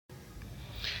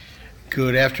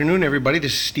Good afternoon, everybody.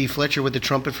 This is Steve Fletcher with the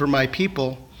Trumpet for My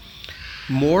People.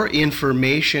 More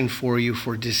information for you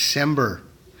for December.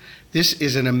 This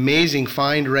is an amazing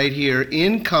find right here.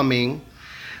 Incoming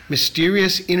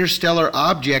mysterious interstellar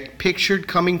object pictured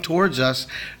coming towards us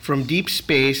from deep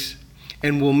space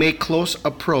and will make close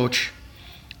approach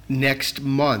next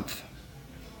month.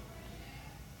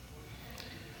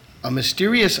 A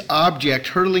mysterious object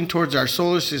hurtling towards our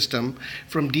solar system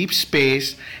from deep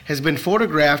space has been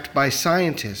photographed by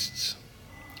scientists.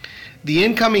 The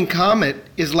incoming comet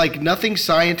is like nothing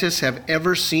scientists have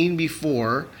ever seen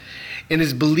before and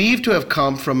is believed to have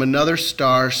come from another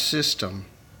star system.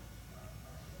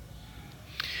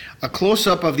 A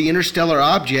close-up of the interstellar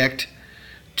object,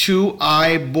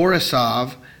 2I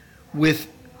Borisov,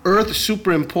 with Earth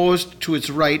superimposed to its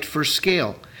right for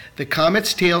scale. The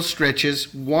comet's tail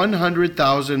stretches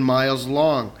 100,000 miles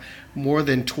long, more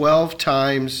than 12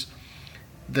 times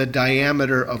the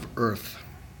diameter of Earth.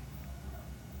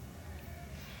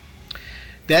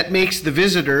 That makes the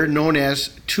visitor, known as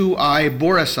 2I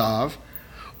Borisov,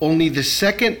 only the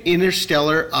second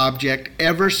interstellar object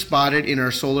ever spotted in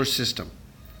our solar system.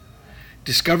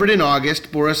 Discovered in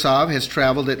August, Borisov has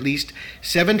traveled at least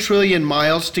 7 trillion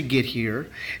miles to get here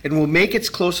and will make its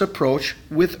close approach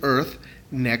with Earth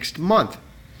next month.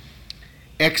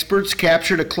 Experts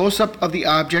captured a close-up of the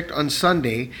object on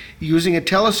Sunday using a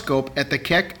telescope at the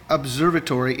Keck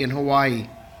Observatory in Hawaii.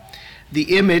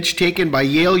 The image, taken by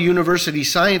Yale University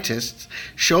scientists,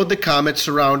 showed the comet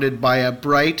surrounded by a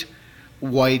bright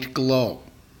white glow.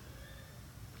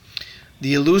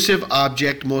 The elusive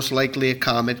object, most likely a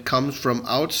comet, comes from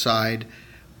outside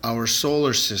our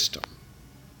solar system.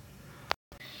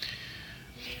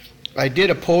 I did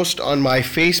a post on my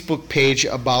Facebook page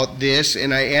about this,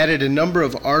 and I added a number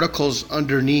of articles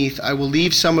underneath. I will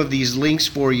leave some of these links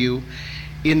for you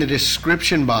in the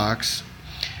description box,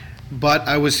 but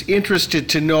I was interested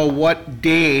to know what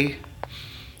day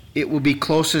it will be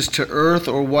closest to Earth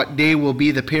or what day will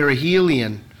be the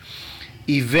Perihelion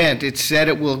event. It said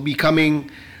it will be coming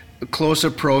close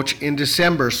approach in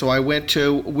December, so I went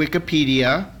to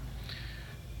Wikipedia,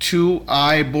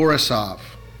 2I Borisov.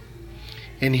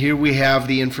 And here we have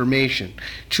the information.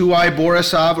 2I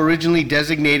Borisov, originally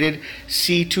designated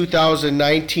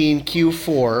C2019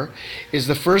 Q4, is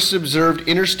the first observed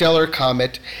interstellar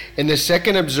comet and the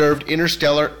second observed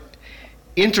interstellar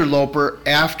interloper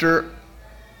after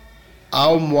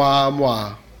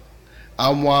Oumuamua.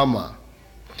 2I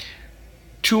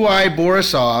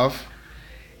Borisov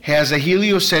has a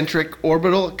heliocentric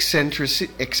orbital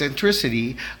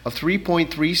eccentricity of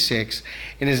 3.36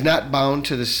 and is not bound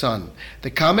to the Sun. The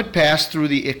comet passed through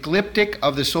the ecliptic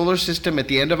of the solar system at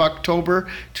the end of October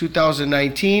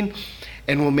 2019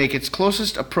 and will make its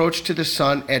closest approach to the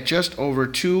Sun at just over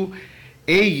 2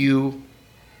 AU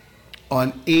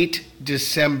on 8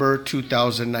 December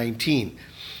 2019.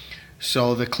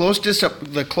 So the closest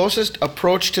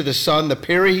approach to the Sun, the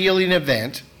Perihelion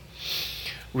event.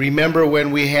 Remember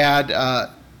when we had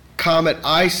Comet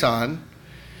ISON,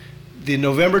 the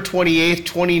November 28th,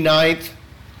 29th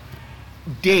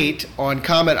date on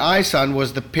Comet ISON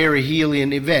was the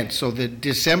Perihelion event. So the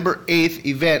December 8th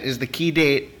event is the key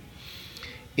date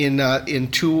in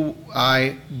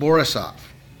 2I Borisov.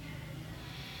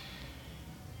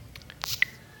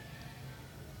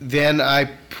 Then I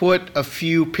put a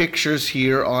few pictures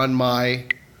here on my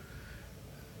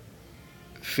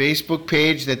Facebook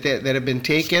page that have been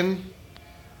taken.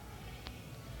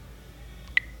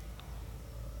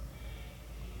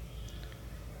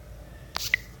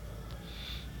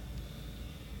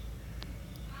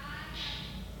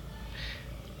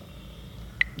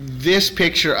 This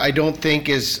picture I don't think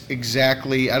it's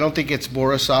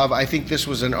Borisov. I think this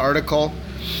was an article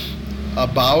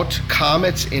about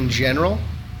comets in general.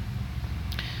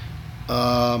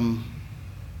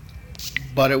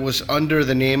 But it was under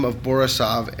the name of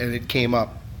Borisov, and it came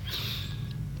up.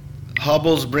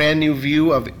 Hubble's brand new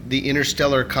view of the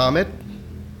interstellar comet.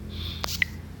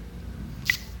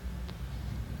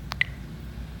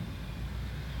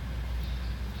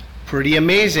 Pretty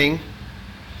amazing.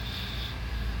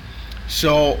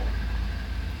 So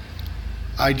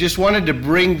I just wanted to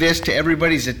bring this to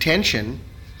everybody's attention,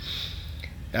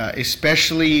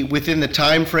 especially within the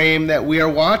time frame that we are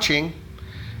watching.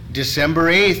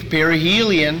 December 8th,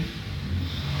 Perihelion,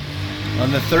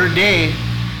 on the third day.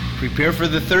 Prepare for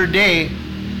the third day.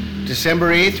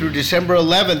 December 8th through December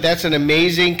 11th. That's an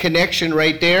amazing connection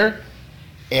right there.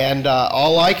 And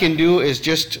all I can do is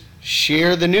just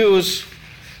share the news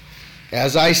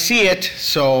as I see it.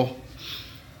 So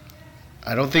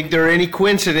I don't think there are any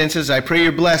coincidences. I pray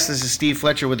you're blessed. This is Steve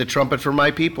Fletcher with the Trumpet for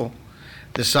My People.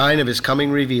 The sign of his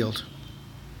coming revealed.